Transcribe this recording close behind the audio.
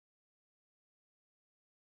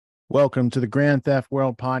Welcome to the Grand Theft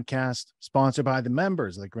World podcast, sponsored by the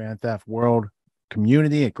members of the Grand Theft World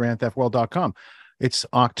community at grandtheftworld.com. It's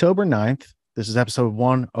October 9th. This is episode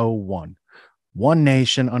 101. One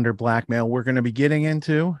Nation Under Blackmail. We're going to be getting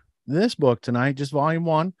into this book tonight, just volume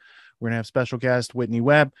one. We're going to have special guest Whitney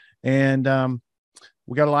Webb, and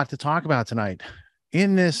we got a lot to talk about tonight.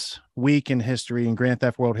 In this week in history, in Grand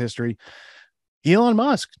Theft World history, Elon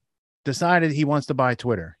Musk decided he wants to buy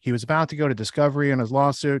Twitter. He was about to go to discovery on his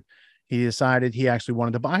lawsuit. He decided he actually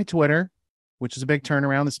wanted to buy Twitter, which is a big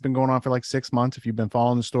turnaround. This has been going on for like 6 months, if you've been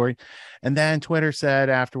following the story. And then Twitter said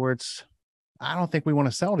afterwards, I don't think we want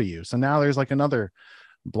to sell to you. So now there's like another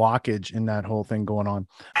blockage in that whole thing going on.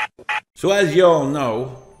 So as you all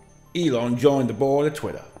know, Elon joined the board of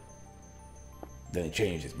Twitter. Then he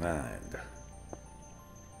changed his mind.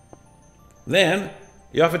 Then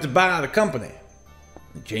he offered to buy the company.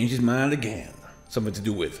 And changed his mind again. Something to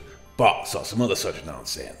do with bots or some other such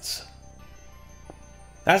nonsense.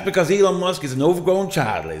 That's because Elon Musk is an overgrown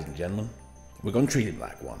child, ladies and gentlemen. We're going to treat him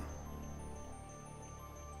like one.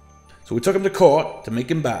 So we took him to court to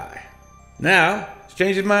make him buy. Now, he's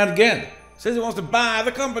changed his mind again. Says he wants to buy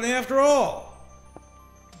the company after all.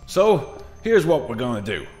 So, here's what we're going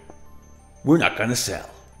to do. We're not going to sell.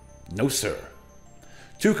 No, sir.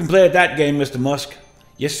 Two can play at that game, Mr. Musk.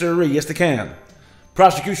 Yes, sir. Yes, they can.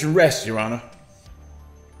 Prosecution rests, Your Honor.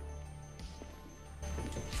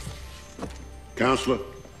 Counselor?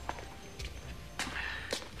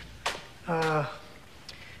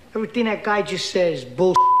 Everything that guy just says is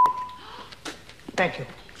bullshit. Thank you.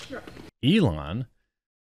 Elon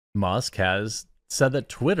Musk has said that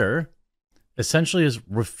Twitter essentially is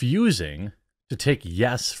refusing to take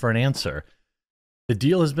yes for an answer. The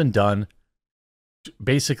deal has been done.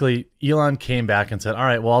 Basically, Elon came back and said, all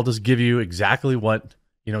right, well, I'll just give you exactly what,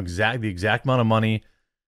 the exact amount of money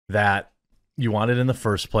that you wanted in the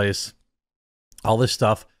first place, all this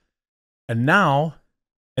stuff. And now,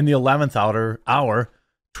 in the 11th hour,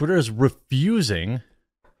 Twitter is refusing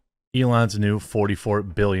Elon's new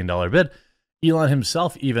 $44 billion bid. Elon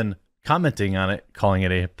himself even commenting on it, calling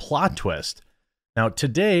it a plot twist. Now,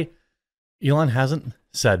 today, Elon hasn't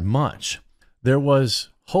said much. There was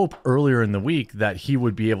hope earlier in the week that he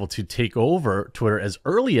would be able to take over Twitter as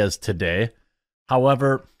early as today.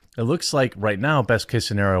 However, it looks like right now, best case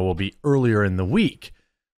scenario will be earlier in the week.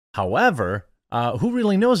 However, who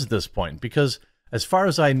really knows at this point? Because as far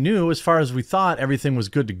as I knew, as far as we thought, everything was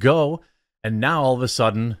good to go. And now all of a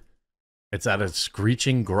sudden, it's at a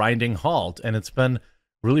screeching, grinding halt. And it's been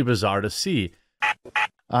really bizarre to see.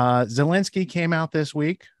 Zelensky came out this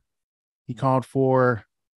week. He called for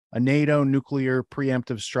a NATO nuclear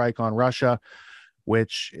preemptive strike on Russia,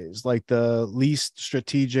 which is like the least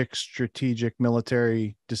strategic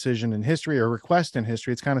military decision in history, or request in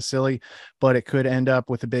history. It's kind of silly, but it could end up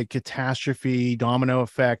with a big catastrophe, domino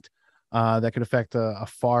effect that could affect a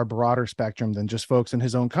far broader spectrum than just folks in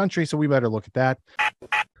his own country. So we better look at that.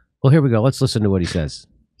 Well, here we go. Let's listen to what he says.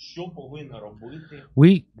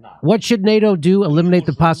 What should NATO do? Eliminate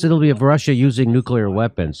the possibility of Russia using nuclear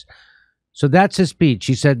weapons. So that's his speech.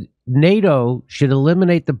 He said NATO should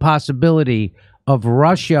eliminate the possibility of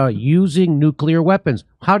Russia using nuclear weapons.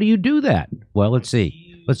 How do you do that? Well, let's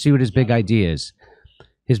see. Let's see what his big idea is.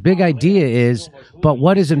 His big idea is, but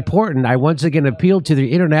what is important, I once again appeal to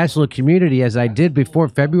the international community, as I did before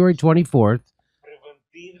February 24th.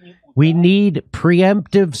 We need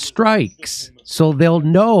preemptive strikes so they'll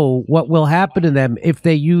know what will happen to them if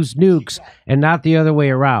they use nukes and not the other way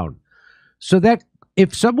around. So that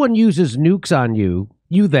if someone uses nukes on you,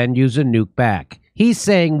 you then use a nuke back. He's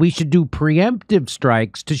saying we should do preemptive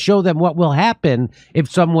strikes to show them what will happen if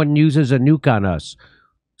someone uses a nuke on us.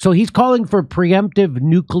 So he's calling for preemptive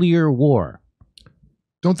nuclear war.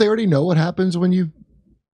 Don't they already know what happens when you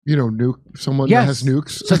nuke someone that has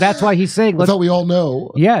nukes? So that's why he's saying, I thought we all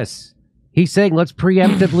know. Yes. He's saying, let's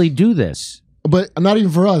preemptively do this. But not even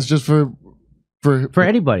for us, just for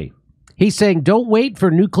anybody. He's saying, don't wait for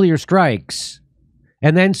nuclear strikes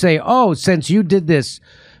and then say, oh, since you did this,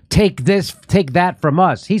 take that from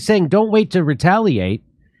us. He's saying, don't wait to retaliate.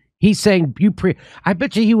 He's saying, I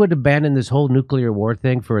bet you he would abandon this whole nuclear war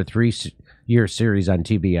thing for a 3-year series on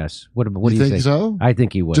TBS. What do you think? So? I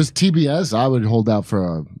think he would. Just TBS? I would hold out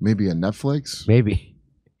for maybe a Netflix. Maybe.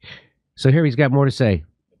 So here he's got more to say.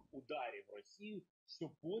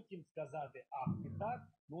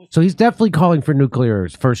 So he's definitely calling for nuclear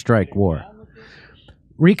first strike war.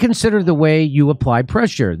 Reconsider the way you apply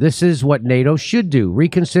pressure. This is what NATO should do.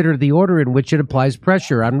 Reconsider the order in which it applies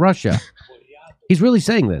pressure on Russia. He's really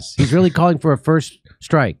saying this. He's really calling for a first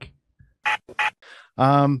strike.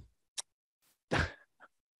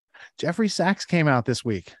 Jeffrey Sachs came out this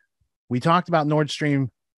week. We talked about Nord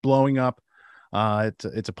Stream blowing up.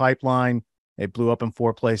 It's a pipeline. It blew up in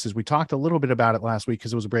 4 places. We talked a little bit about it last week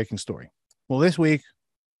because it was a breaking story. Well, this week,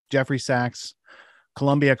 Jeffrey Sachs,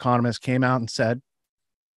 Columbia economist, came out and said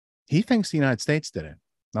he thinks the United States did it.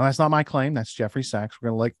 Now, that's not my claim. That's Jeffrey Sachs.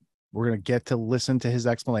 We're going to get to listen to his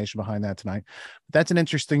explanation behind that tonight. But that's an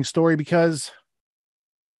interesting story because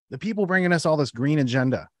the people bringing us all this green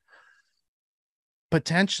agenda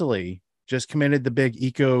potentially just committed the big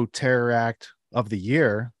eco terror act of the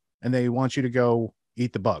year, and they want you to go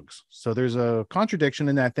eat the bugs. So there's a contradiction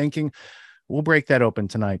in that thinking. We'll break that open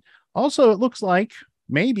tonight. Also, it looks like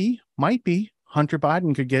might be Hunter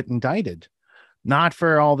Biden could get indicted. Not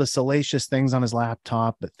for all the salacious things on his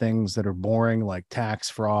laptop, but things that are boring, like tax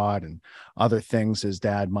fraud and other things his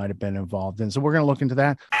dad might have been involved in. So we're going to look into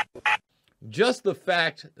that. Just the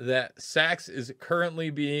fact that Sachs is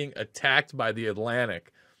currently being attacked by The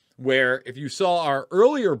Atlantic, where if you saw our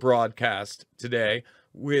earlier broadcast today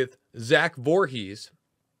with Zach Voorhees,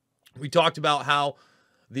 we talked about how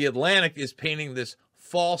The Atlantic is painting this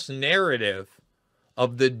false narrative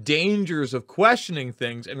of the dangers of questioning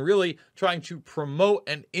things and really trying to promote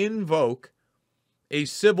and invoke a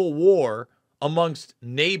civil war amongst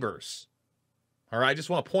neighbors. All right, I just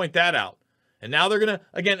want to point that out. And now they're going to,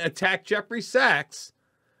 again, attack Jeffrey Sachs,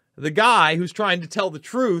 the guy who's trying to tell the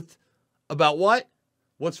truth about what?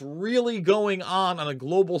 What's really going on a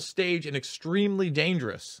global stage and extremely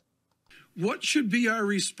dangerous. What should be our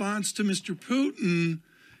response to Mr. Putin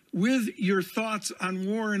with your thoughts on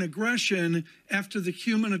war and aggression after the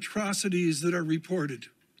human atrocities that are reported?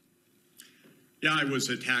 Yeah, I was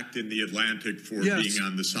attacked in the Atlantic for being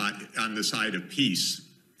on the side of peace.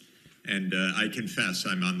 And I confess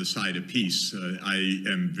I'm on the side of peace. I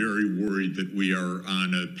am very worried that we are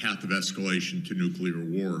on a path of escalation to nuclear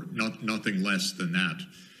war, nothing less than that.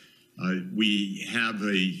 We have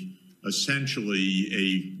essentially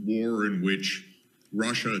a war in which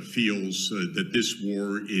Russia feels that this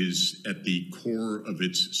war is at the core of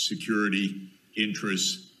its security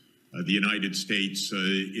interests. The United States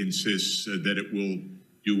insists that it will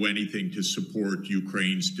do anything to support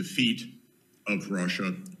Ukraine's defeat of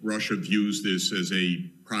Russia. Russia views this as a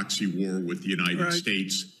proxy war with the United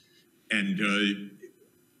States. And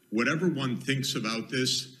whatever one thinks about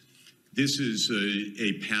this, this is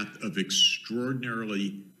a path of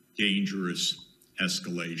extraordinarily dangerous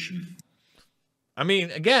escalation. I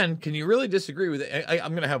mean, again, can you really disagree with it?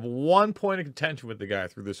 I'm going to have one point of contention with the guy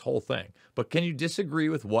through this whole thing, but can you disagree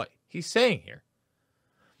with what he's saying here?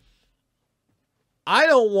 I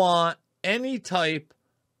don't want any type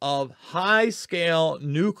of high-scale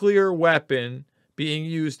nuclear weapon being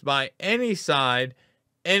used by any side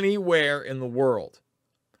anywhere in the world.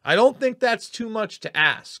 I don't think that's too much to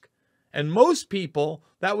ask. And most people,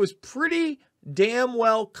 that was pretty damn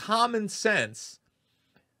well common sense,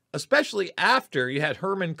 especially after you had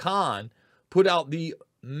Herman Kahn put out the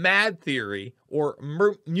MAD theory, or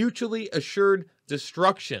mutually assured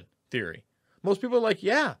destruction theory. Most people are like,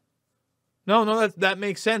 yeah, no, that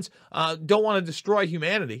makes sense. Don't want to destroy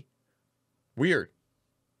humanity. Weird.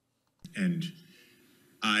 And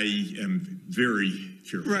I am very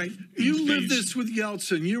fearful. Right. You lived this with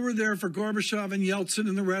Yeltsin. You were there for Gorbachev and Yeltsin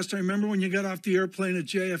and the rest. I remember when you got off the airplane at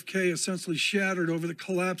JFK, essentially shattered over the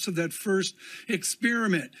collapse of that first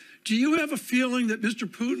experiment. Do you have a feeling that Mr.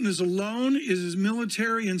 Putin is alone? Is his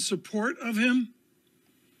military in support of him?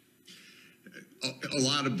 A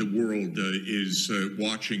lot of the world is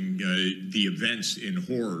watching the events in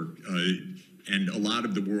horror, and a lot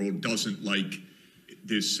of the world doesn't like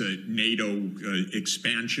this NATO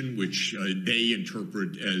expansion, which they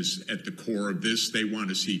interpret as at the core of this. They want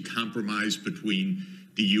to see compromise between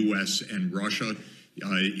the U.S. and Russia.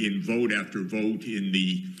 In vote after vote in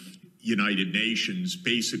the United Nations,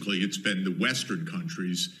 basically it's been the Western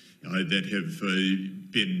countries that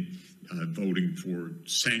have been voting for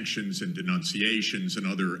sanctions and denunciations and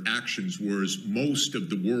other actions, whereas most of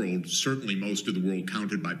the world, certainly most of the world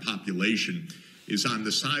counted by population, is on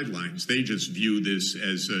the sidelines. They just view this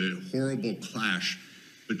as a horrible clash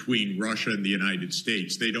between Russia and the United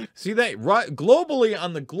States. They don't see that globally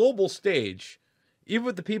on the global stage, even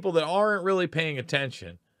with the people that aren't really paying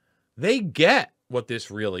attention, they get what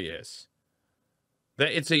this really is.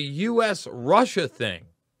 That it's a U.S.-Russia thing.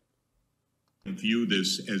 View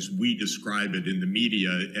this as we describe it in the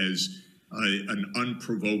media as an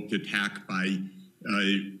unprovoked attack by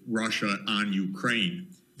Russia on Ukraine.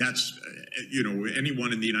 That's,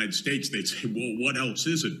 anyone in the United States, they'd say, well, what else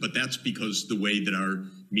is it? But that's because the way that our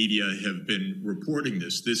media have been reporting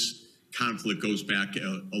this. This conflict goes back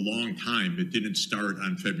a long time. It didn't start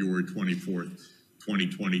on February 24th,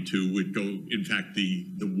 2022 would go. In fact, the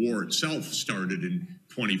war itself started in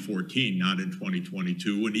 2014, not in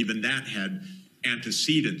 2022, and even that had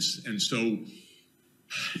antecedents. And so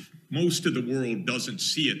most of the world doesn't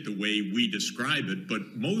see it the way we describe it, but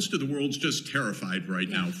most of the world's just terrified right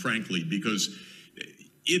now, frankly, because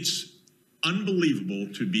it's unbelievable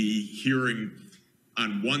to be hearing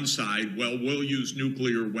on one side, well, we'll use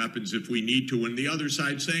nuclear weapons if we need to, and the other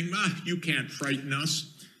side saying, you can't frighten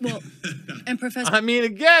us. Well, and Professor... I mean,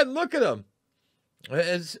 again, look at him.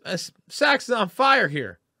 Sachs is on fire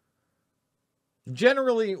here.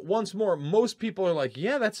 Generally, once more, most people are like,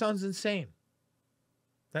 yeah, that sounds insane.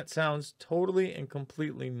 That sounds totally and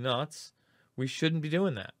completely nuts. We shouldn't be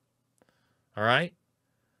doing that. All right?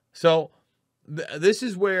 So this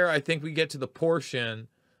is where I think we get to the portion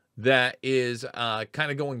that is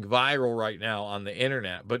kind of going viral right now on the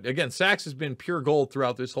internet. But again, Sachs has been pure gold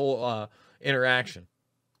throughout this whole interaction.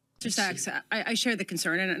 Mr. Sachs, I share the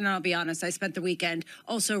concern, and I'll be honest, I spent the weekend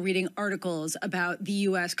also reading articles about the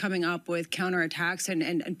U.S. coming up with counterattacks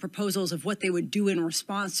and proposals of what they would do in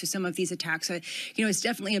response to some of these attacks. It's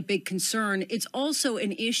definitely a big concern. It's also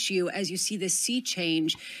an issue as you see this sea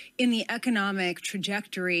change in the economic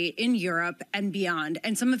trajectory in Europe and beyond.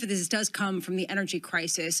 And some of this does come from the energy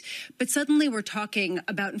crisis. But suddenly we're talking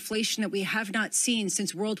about inflation that we have not seen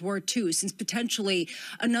since World War II, since potentially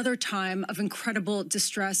another time of incredible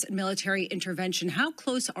distress military intervention. How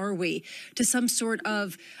close are we to some sort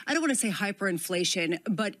of, I don't want to say hyperinflation,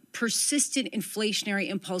 but persistent inflationary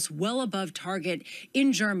impulse well above target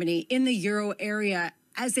in Germany, in the euro area,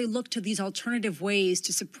 as they look to these alternative ways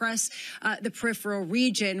to suppress the peripheral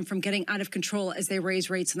region from getting out of control as they raise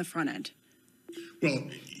rates in the front end? Well,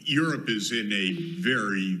 Europe is in a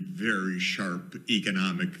very, very sharp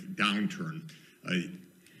economic downturn.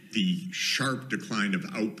 The sharp decline of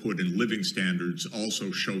output and living standards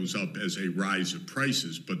also shows up as a rise of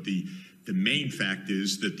prices. But the main fact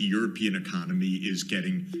is that the European economy is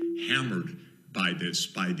getting hammered by this,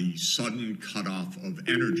 by the sudden cutoff of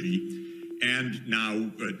energy. And now,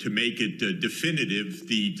 to make it definitive,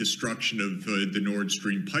 the destruction of the Nord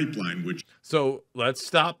Stream pipeline, which... So let's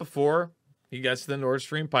stop before he gets to the Nord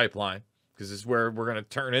Stream pipeline, because this is where we're going to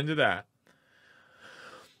turn into that.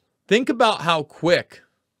 Think about how quick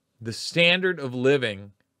the standard of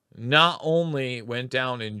living not only went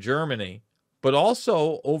down in Germany, but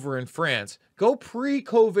also over in France. Go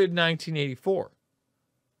pre-COVID 1984.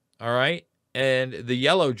 All right? And the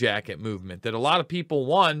Yellow Jacket movement that a lot of people,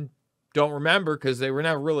 one, don't remember because they were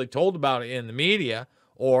never really told about it in the media,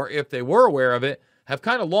 or if they were aware of it, have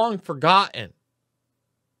kind of long forgotten.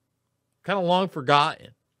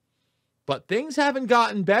 But things haven't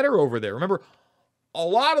gotten better over there. Remember, a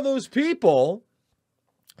lot of those people,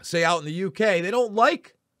 say out in the UK, they don't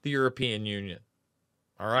like the European Union.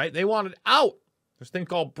 All right? They wanted out. There's a thing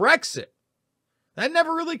called Brexit. That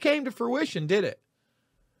never really came to fruition, did it?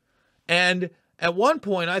 And at one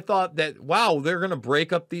point, I thought that, wow, they're going to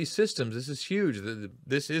break up these systems. This is huge.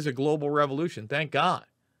 This is a global revolution. Thank God.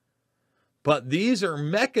 But these are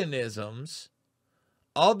mechanisms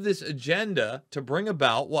of this agenda to bring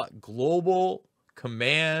about what? Global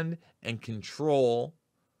command and control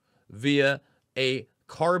via a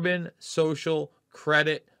carbon social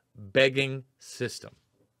credit begging system.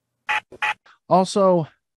 Also,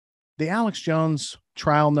 the Alex Jones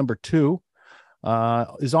trial number 2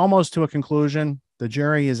 is almost to a conclusion. The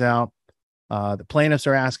jury is out. The plaintiffs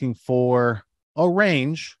are asking for a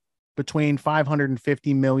range between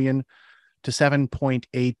 $550 million to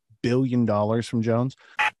 $7.8 billion from Jones.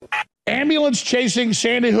 Ambulance chasing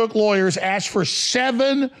Sandy Hook lawyers asked for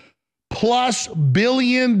 $7+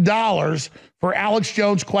 billion for Alex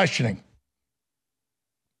Jones questioning.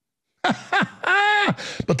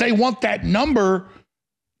 But they want that number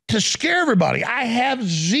to scare everybody. I have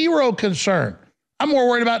zero concern. I'm more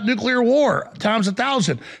worried about nuclear war times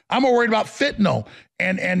 1,000. I'm more worried about fentanyl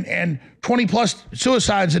and 20+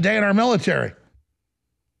 suicides a day in our military.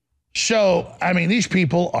 So, I mean, these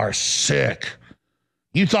people are sick.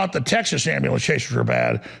 You thought the Texas ambulance chasers were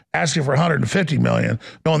bad, asking for $150 million,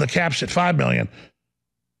 knowing the cap's at $5 million.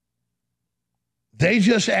 They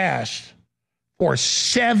just asked for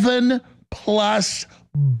 $7+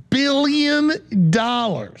 billion.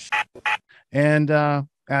 And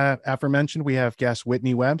aforementioned, we have guest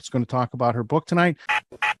Whitney Webb. Is going to talk about her book tonight.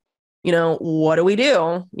 What do we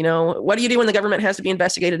do? What do you do when the government has to be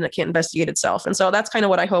investigated and it can't investigate itself? And so that's kind of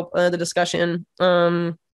what I hope the discussion,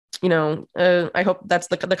 I hope that's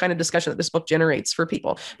the kind of discussion that this book generates for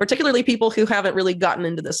people, particularly people who haven't really gotten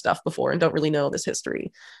into this stuff before and don't really know this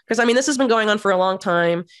history. Because, I mean, this has been going on for a long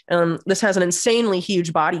time. This has an insanely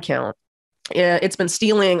huge body count. It's been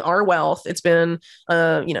stealing our wealth. It's been,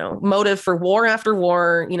 motive for war after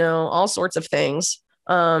war, all sorts of things.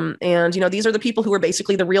 And these are the people who are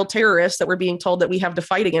basically the real terrorists that we're being told that we have to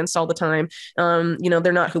fight against all the time.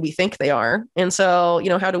 They're not who we think they are. And so,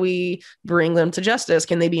 how do we bring them to justice?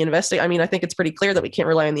 Can they be investigated? I mean, I think it's pretty clear that we can't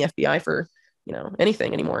rely on the FBI for,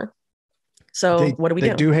 anything anymore. So what do we do?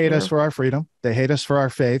 They do hate us for our freedom. They hate us for our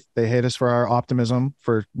faith. They hate us for our optimism,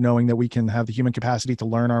 for knowing that we can have the human capacity to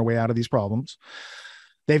learn our way out of these problems.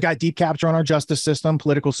 They've got deep capture on our justice system,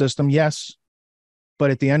 political system. Yes.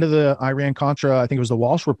 But at the end of the Iran-Contra, I think it was the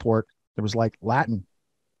Walsh report, there was like Latin,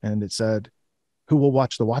 and it said, who will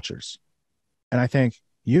watch the watchers? And I think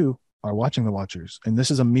you are watching the watchers. And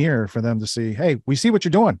this is a mirror for them to see, hey, we see what you're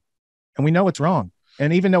doing and we know it's wrong.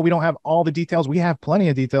 And even though we don't have all the details, we have plenty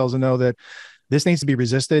of details to know that this needs to be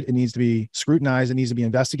resisted. It needs to be scrutinized. It needs to be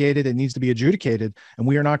investigated. It needs to be adjudicated. And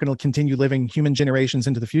we are not going to continue living human generations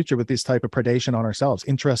into the future with this type of predation on ourselves,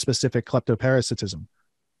 intraspecific kleptoparasitism.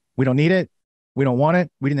 We don't need it. We don't want it.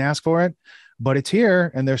 We didn't ask for it, but it's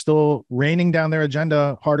here. And they're still raining down their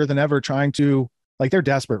agenda harder than ever, trying to, like, they're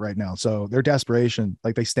desperate right now. So their desperation,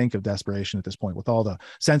 like, they stink of desperation at this point with all the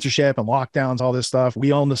censorship and lockdowns, all this stuff.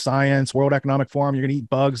 We own the science, World Economic Forum. You're going to eat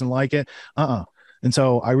bugs and like it. And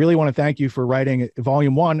so I really want to thank you for writing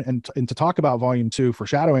volume 1 and to talk about volume 2,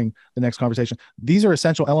 foreshadowing the next conversation. These are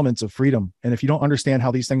essential elements of freedom. And if you don't understand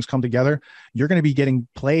how these things come together, you're going to be getting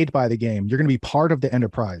played by the game. You're going to be part of the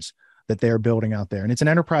enterprise that they're building out there. And it's an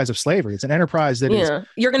enterprise of slavery. It's an enterprise that is,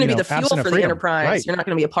 you're going to be the fuel for the enterprise. Right. You're not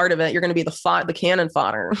going to be a part of it. You're going to be the cannon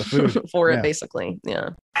fodder for it, basically. Yeah.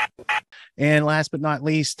 And last but not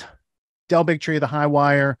least, Del Bigtree of the High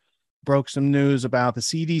Wire broke some news about the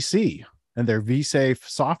CDC and their V-Safe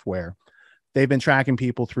software. They've been tracking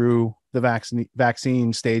people through the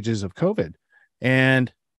vaccine stages of COVID.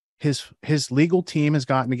 And his legal team has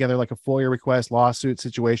gotten together like a FOIA request lawsuit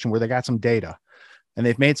situation where they got some data. And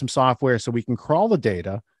they've made some software so we can crawl the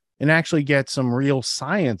data and actually get some real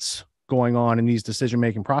science going on in these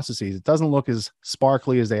decision-making processes. It doesn't look as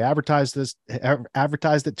sparkly as they advertised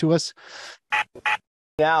it to us.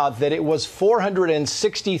 Now that it was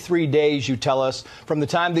 463 days, you tell us, from the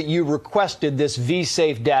time that you requested this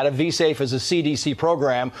V-Safe data. V-Safe is a CDC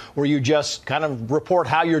program where you just kind of report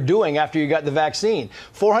how you're doing after you got the vaccine.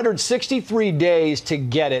 463 days to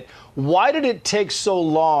get it. Why did it take so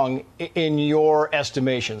long in your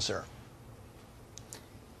estimation, sir?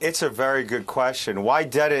 It's a very good question. Why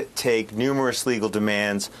did it take numerous legal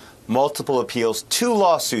demands, multiple appeals, 2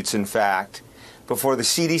 lawsuits, in fact, before the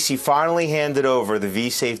CDC finally handed over the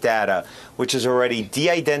V-Safe data, which is already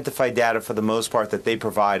de-identified data for the most part that they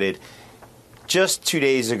provided just 2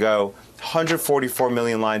 days ago, 144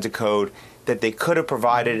 million lines of code that they could have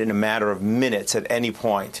provided in a matter of minutes at any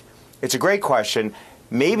point? It's a great question.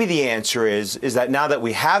 Maybe the answer is that now that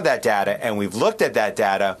we have that data and we've looked at that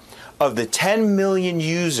data, of the 10 million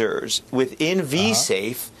users within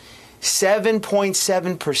V-Safe,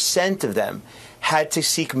 7.7% of them had to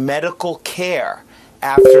seek medical care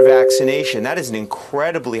after vaccination. That is an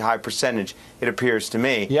incredibly high percentage, it appears to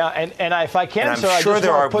me. Yeah, and if I can, sir, I just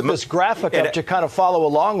want to put this graphic up to kind of follow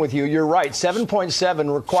along with you. You're right,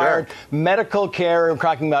 7.7 required medical care. We're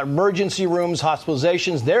talking about emergency rooms,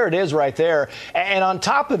 hospitalizations. There it is right there. And on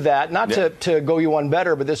top of that, not to go you one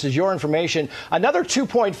better, but this is your information, another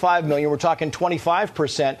 2.5 million, we're talking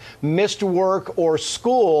 25%, missed work or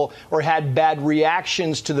school or had bad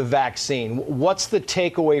reactions to the vaccine. What's the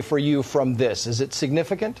takeaway for you from this? Is it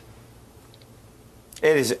significant?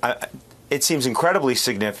 It is. It seems incredibly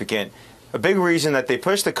significant. A big reason that they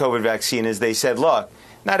pushed the COVID vaccine is they said, look,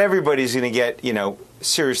 not everybody's going to get,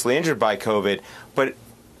 seriously injured by COVID, but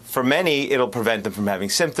for many, it'll prevent them from having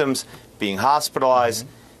symptoms, being hospitalized,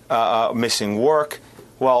 missing work.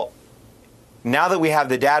 Well, now that we have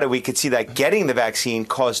the data, we could see that getting the vaccine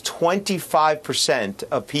caused 25%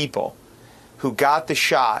 of people who got the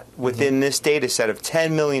shot within this data set of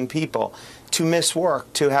 10 million people to miss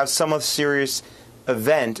work, to have some serious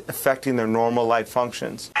event affecting their normal life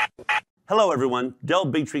functions. Hello, everyone. Del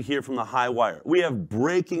Bigtree here from the High Wire. We have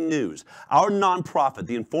breaking news. Our nonprofit,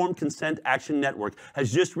 the Informed Consent Action Network,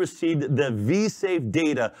 has just received the V-Safe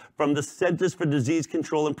data from the Centers for Disease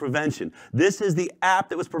Control and Prevention. This is the app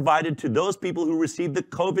that was provided to those people who received the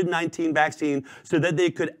COVID-19 vaccine so that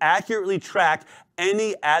they could accurately track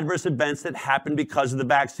any adverse events that happened because of the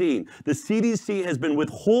vaccine. The CDC has been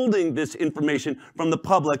withholding this information from the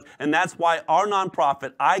public, and that's why our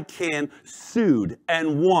nonprofit, ICANN, sued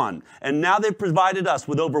and won. And now they've provided us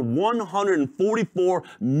with over 144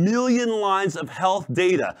 million lines of health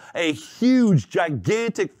data, a huge,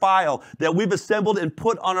 gigantic file that we've assembled and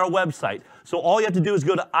put on our website. So all you have to do is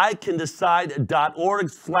go to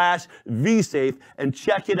iCanDecide.org/vsafe and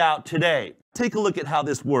check it out today. Take a look at how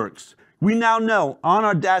this works. We now know on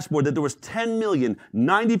our dashboard that there was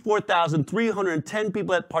 10,094,310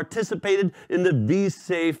 people that participated in the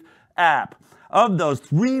vSafe app. Of those,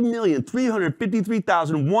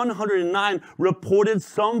 3,353,109 reported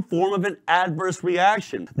some form of an adverse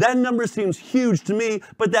reaction. That number seems huge to me,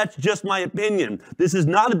 but that's just my opinion. This is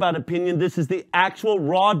not about opinion. This is the actual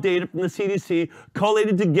raw data from the CDC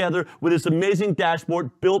collated together with this amazing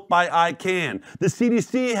dashboard built by ICANN. The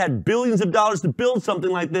CDC had billions of dollars to build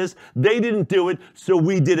something like this. They didn't do it, so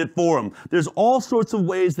we did it for them. There's all sorts of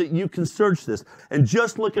ways that you can search this, and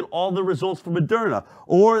just look at all the results for Moderna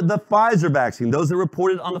or the Pfizer vaccine. Those that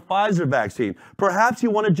reported on the Pfizer vaccine. Perhaps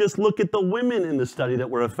you want to just look at the women in the study that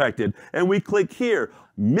were affected, and we click here.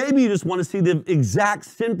 Maybe you just want to see the exact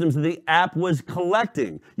symptoms that the app was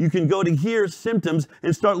collecting. You can go to here, symptoms,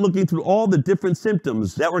 and start looking through all the different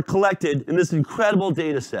symptoms that were collected in this incredible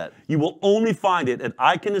data set. You will only find it at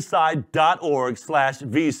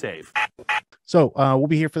iCanDecide.org/vsafe. So we'll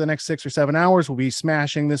be here for the next 6 or 7 hours. We'll be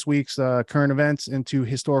smashing this week's current events into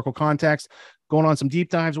historical context, going on some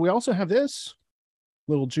deep dives. We also have this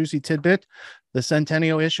little juicy tidbit, the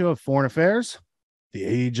centennial issue of Foreign Affairs, the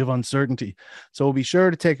Age of Uncertainty. So we'll be sure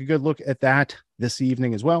to take a good look at that this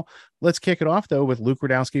evening as well. Let's kick it off, though, with Luke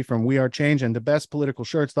Rudowski from We Are Change and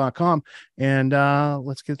thebestpoliticalshirts.com. And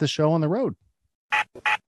let's get the show on the road.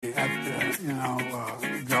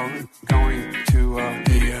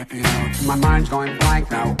 My mind's going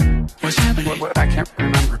blank now. What's happening? What, I can't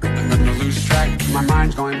remember. I'm gonna lose track. My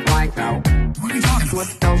mind's going blank now. What are you talking about? What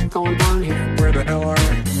the hell's going on here? Where the hell are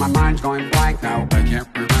we? My mind's going blank now. I can't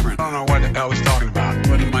remember. I don't know what the hell he's talking about.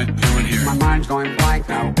 What am I doing here? My mind's going blank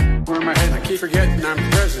now. Where am I headed? I keep forgetting I'm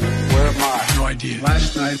president. Where am I? No idea.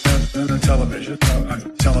 Last night on the television, I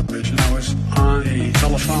was on a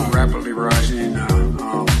telephone rapidly rising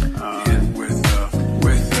and with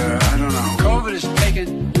I don't know. COVID has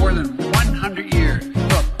taken more than 100 years.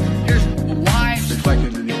 Look, here's why it's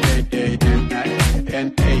reflected in the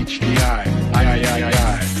NHDI.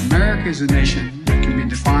 America is a nation that can be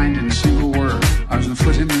defined in a single word. I was in the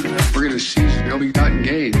foot in we're going to seize the ill-begotten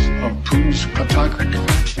gains of Putin's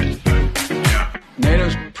kleptocracy. Yeah.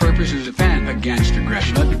 NATO's purpose is to defend against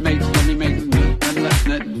aggression. Let me make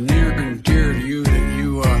that near and dear to you that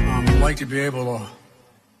you would like to be able to.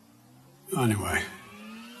 Anyway.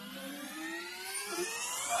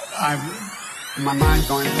 My mind's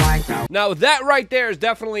going blank now. Now that right there is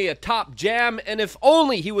definitely a top jam, and if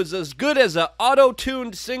only he was as good as an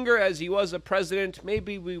auto-tuned singer as he was a president,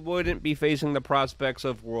 maybe we wouldn't be facing the prospects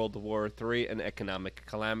of World War III and economic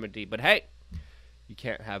calamity. But hey, you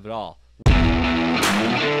can't have it all.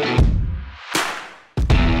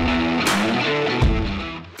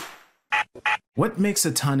 What makes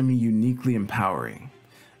Autonomy uniquely empowering?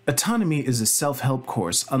 Autonomy is a self-help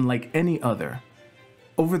course unlike any other.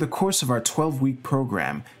 Over the course of our 12-week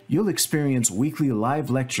program, you'll experience weekly live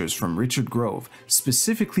lectures from Richard Grove,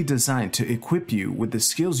 specifically designed to equip you with the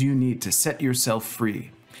skills you need to set yourself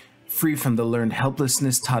free. Free from the learned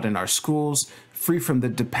helplessness taught in our schools, free from the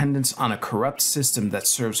dependence on a corrupt system that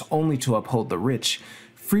serves only to uphold the rich,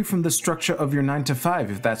 free from the structure of your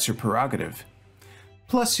 9-to-5 if that's your prerogative.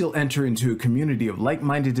 Plus, you'll enter into a community of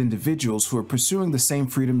like-minded individuals who are pursuing the same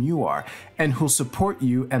freedom you are, and who'll support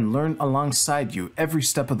you and learn alongside you every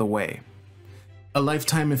step of the way. A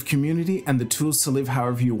lifetime of community and the tools to live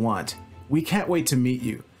however you want. We can't wait to meet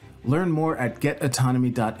you. Learn more at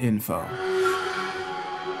getautonomy.info.